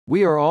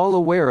We are all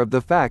aware of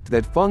the fact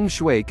that Feng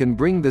Shui can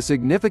bring the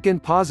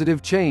significant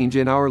positive change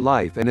in our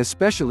life, and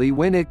especially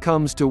when it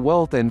comes to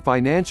wealth and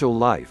financial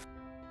life.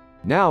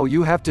 Now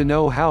you have to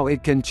know how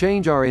it can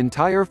change our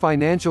entire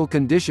financial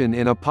condition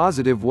in a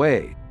positive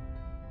way.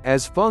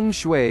 As Feng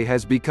Shui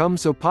has become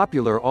so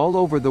popular all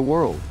over the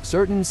world,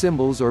 certain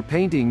symbols or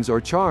paintings or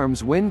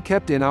charms when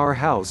kept in our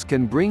house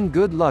can bring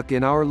good luck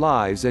in our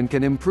lives and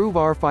can improve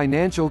our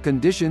financial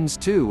conditions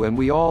too, and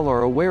we all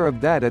are aware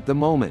of that at the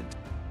moment.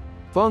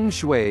 Feng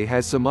Shui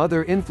has some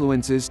other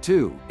influences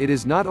too. It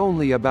is not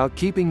only about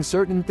keeping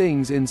certain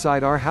things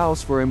inside our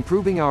house for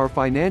improving our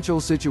financial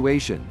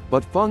situation,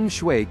 but Feng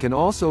Shui can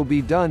also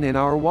be done in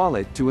our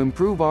wallet to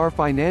improve our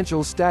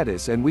financial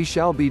status, and we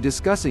shall be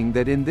discussing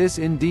that in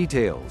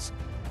details.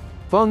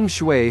 Feng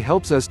Shui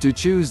helps us to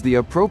choose the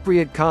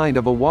appropriate kind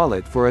of a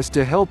wallet for us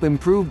to help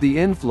improve the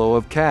inflow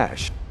of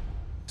cash.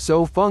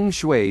 So Feng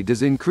Shui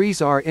does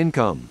increase our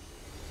income.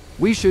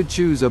 We should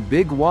choose a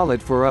big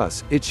wallet for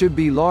us. It should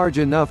be large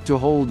enough to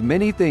hold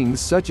many things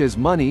such as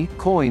money,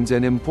 coins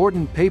and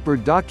important paper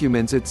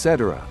documents,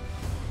 etc.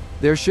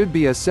 There should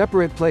be a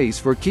separate place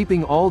for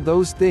keeping all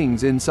those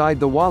things inside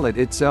the wallet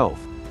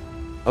itself.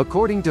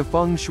 According to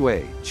Feng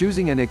Shui,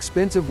 choosing an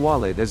expensive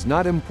wallet is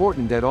not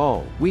important at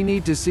all. We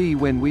need to see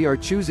when we are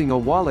choosing a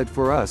wallet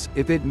for us,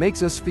 if it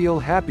makes us feel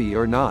happy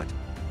or not.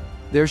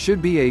 There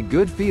should be a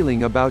good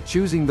feeling about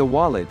choosing the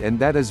wallet, and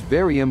that is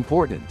very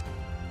important.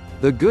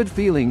 The good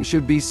feeling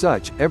should be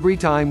such, every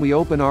time we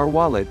open our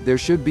wallet there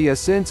should be a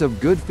sense of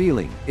good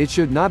feeling. It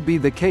should not be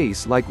the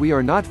case like we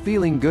are not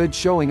feeling good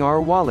showing our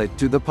wallet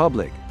to the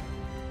public.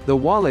 The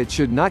wallet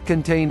should not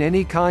contain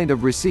any kind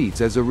of receipts,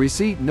 as a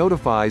receipt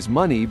notifies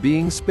money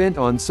being spent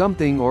on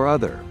something or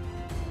other.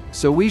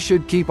 So we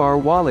should keep our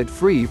wallet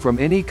free from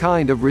any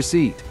kind of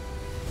receipt.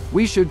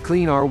 We should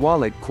clean our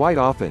wallet quite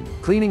often.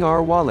 Cleaning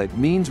our wallet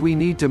means we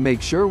need to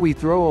make sure we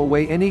throw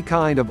away any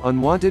kind of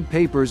unwanted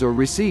papers or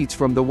receipts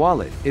from the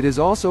wallet. It is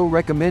also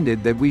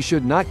recommended that we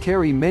should not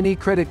carry many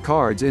credit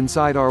cards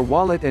inside our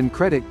wallet, and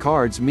credit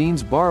cards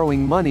means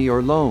borrowing money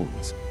or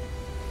loans.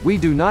 We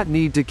do not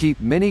need to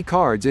keep many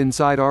cards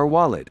inside our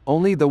wallet.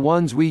 Only the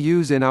ones we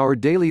use in our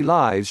daily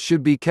lives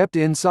should be kept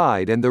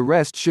inside, and the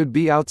rest should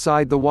be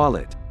outside the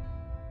wallet.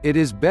 It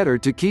is better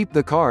to keep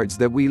the cards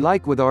that we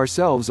like with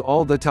ourselves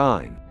all the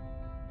time.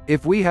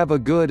 If we have a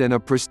good and a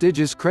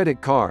prestigious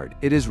credit card,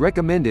 it is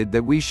recommended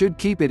that we should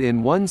keep it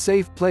in one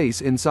safe place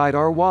inside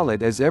our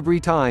wallet, as every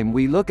time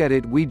we look at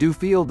it we do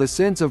feel the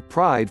sense of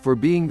pride for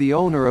being the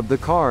owner of the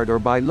card, or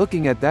by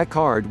looking at that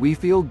card we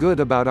feel good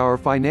about our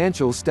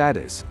financial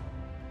status.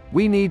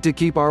 We need to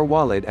keep our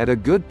wallet at a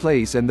good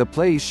place, and the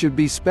place should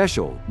be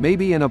special,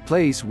 maybe in a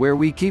place where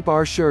we keep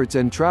our shirts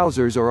and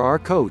trousers or our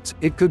coats.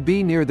 It could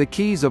be near the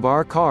keys of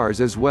our cars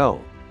as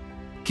well.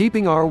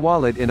 Keeping our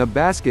wallet in a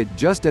basket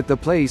just at the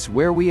place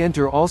where we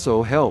enter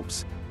also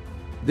helps.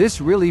 This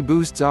really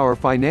boosts our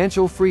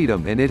financial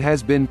freedom, and it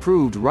has been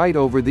proved right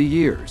over the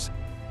years.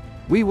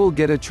 We will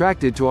get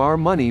attracted to our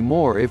money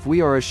more if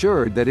we are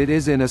assured that it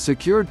is in a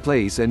secured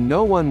place and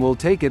no one will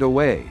take it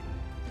away.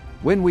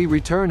 When we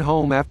return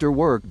home after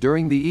work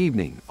during the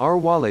evening, our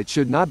wallet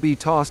should not be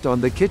tossed on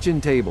the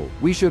kitchen table.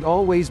 We should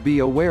always be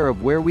aware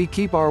of where we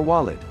keep our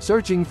wallet.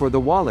 Searching for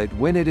the wallet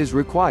when it is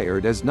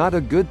required is not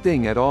a good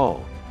thing at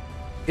all.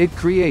 It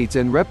creates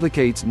and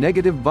replicates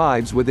negative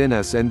vibes within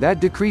us, and that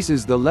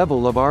decreases the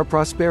level of our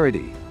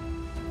prosperity.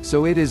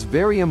 So it is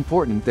very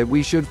important that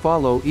we should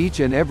follow each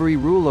and every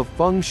rule of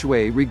Feng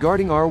Shui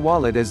regarding our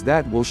wallet, as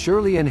that will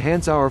surely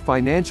enhance our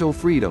financial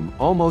freedom.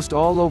 Almost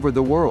all over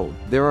the world,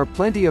 there are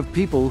plenty of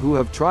people who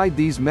have tried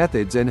these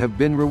methods and have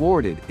been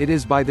rewarded. It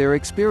is by their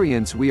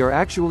experience we are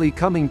actually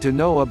coming to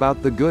know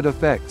about the good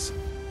effects.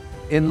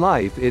 In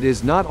life, it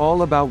is not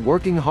all about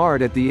working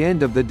hard at the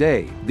end of the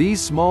day.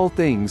 These small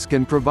things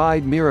can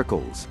provide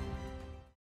miracles.